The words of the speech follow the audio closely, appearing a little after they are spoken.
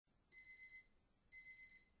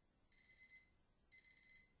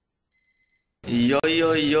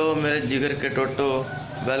यो मेरे जिगर के टोटो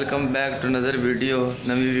welcome back to another video.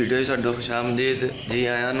 Navi video साडो खुशामदीद जी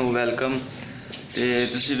आया नू वेलकम। तो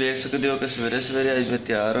तुसी देख सकते हो कि सवेरे सवेरे अज मैं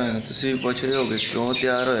तैयार होया। तुसी भी पुछ रहे हो कि क्यों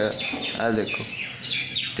तैयार होया। आ देखो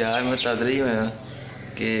तैयार मैं तद ही होया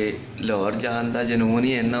कि लाहौर जान का जनून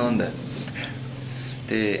ही इन्ना होंदा।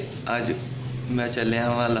 ते अज मैं चलिया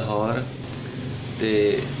वा लाहौर ते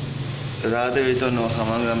राह दे विच तुहानूं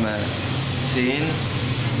विखावांगा मैं सीन।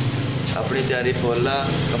 अपनी तैयारी फुल आ,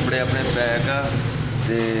 कपड़े अपने पैक आ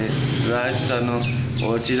ते राह सानू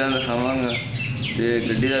होर चीज़ां दिखावांगा। ते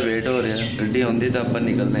गड्डी का वेट हो रहा, गड्डी आउंदी तां आपां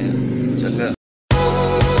निकलने चंगा।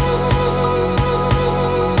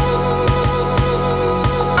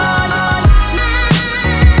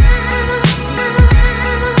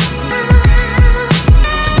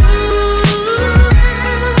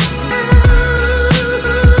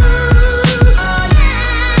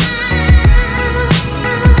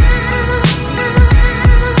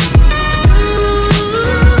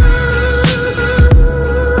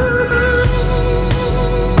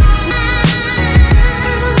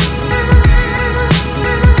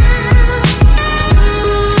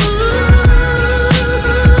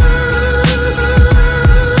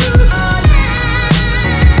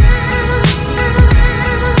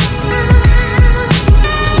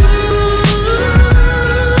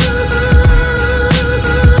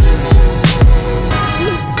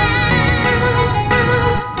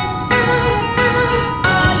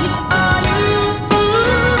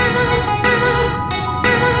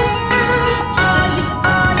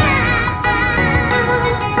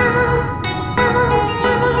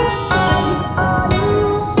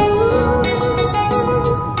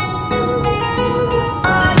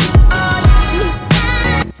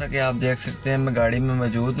 कि आप देख सकते हैं मैं गाड़ी में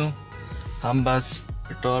मौजूद हूँ। हम बस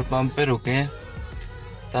पेट्रोल पंप पे रुके हैं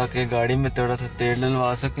ताकि गाड़ी में थोड़ा सा तेल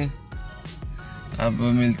डलवा सकें। अब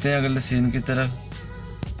मिलते हैं अगले सीन की तरफ।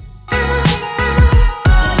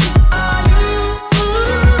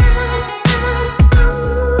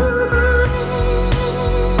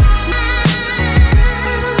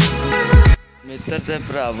 मित्र ते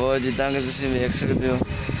भरावो जिद्दां कि तुसीं देख सकते हो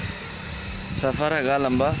सफ़र हैगा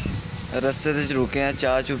लंबा। रस्ते ते रुके हैं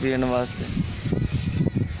चाह चू पीने वास्ते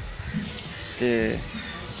ते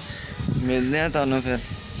मिलते हैं तुहानूं फिर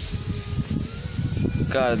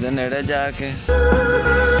घर दे नेड़े जाके।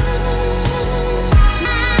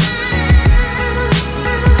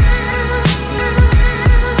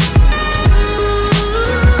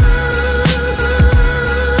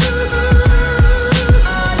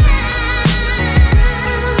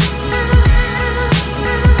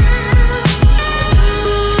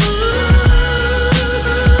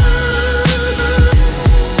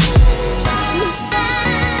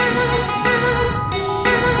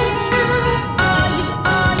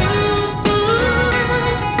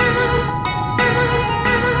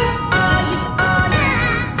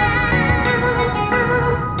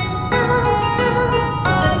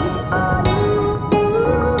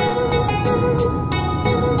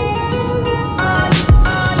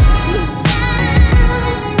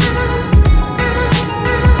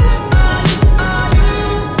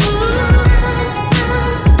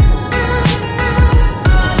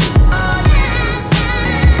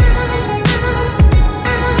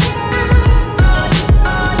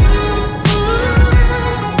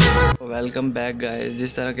 Welcome back guys.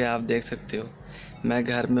 जिस तरह के आप देख सकते हो मैं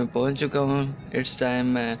घर में पहुंच चुका हूं। इट्स टाइम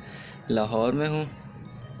मैं लाहौर में हूं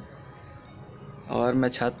और मैं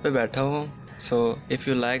छत पे बैठा हूं। So if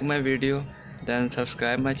you like my video then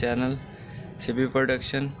subscribe my channel Sibi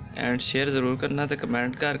production and share ज़रूर करना तो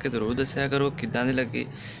कमेंट करके ज़रूर दस्या करो किदां दी लगी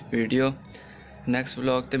वीडियो। नैक्सट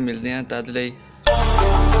व्लॉग ते मिलते हैं तद लई